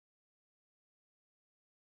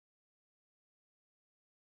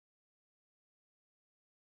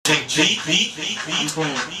I'm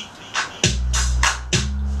playing.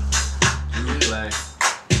 You play.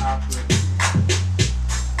 I play.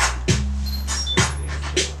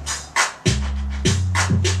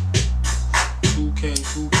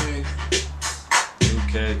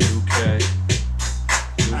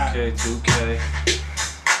 2K.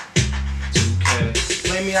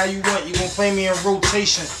 Play me how you want, you gon' play me in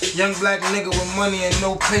rotation. Young black nigga with money and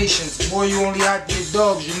no patience. Boy, you only out to your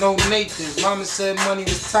dogs, you know Nathan. Mama said money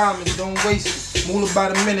was time and don't waste it. Moolah by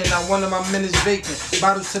the minute, not one of my minutes vacant.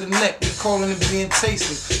 Bottles to the neck, we callin' it being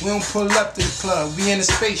tasted. We don't pull up to the club, we in a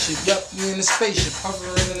spaceship. Yup, we in a spaceship,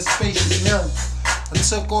 hovering in a spaceship. Yo, I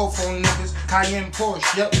took off on niggas, Cayenne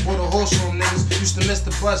Porsche, yup, with a horse on niggas. Used to miss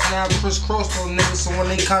the bus, now I crisscross on niggas. So when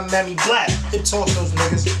they come at me black, hip toss those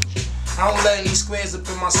niggas. I don't let any squares up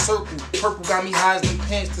in my circle. Purple got me high as them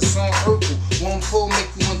pants, the song Urkel. One pull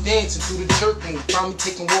make you one dancing through the jerk move. Found me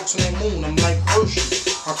taking walks on that moon, I'm like Herschel.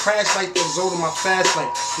 I crash like the result of my fast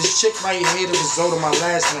life. This chick right here, the result of my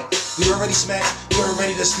last night. We already smashed, we were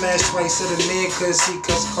ready to smash twice. Said the man couldn't see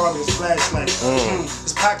cause Karter was flashlight.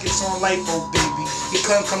 His pockets on lipo, baby. He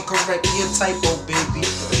couldn't come correct, he a typo, baby.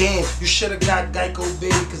 Damn, you should've got Geico,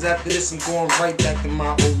 baby. Cause after this I'm going right back to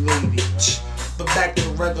my old lady. But back to the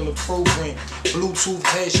regular program. Bluetooth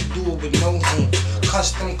head, she do it with no hand.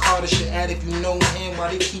 Kustom Karter shit add if you know him. Why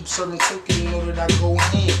they keep serving turkey, you know that I go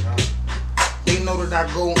in. They know that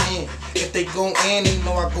I go in. If they go in, they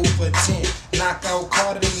know I go for a 10. Knock out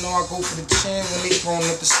Karter, they know I go for the chin. When they throwing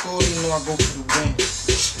up the score, they know I go for the win.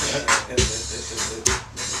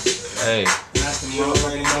 Hey. That's the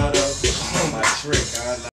motherfucking motto. My trick,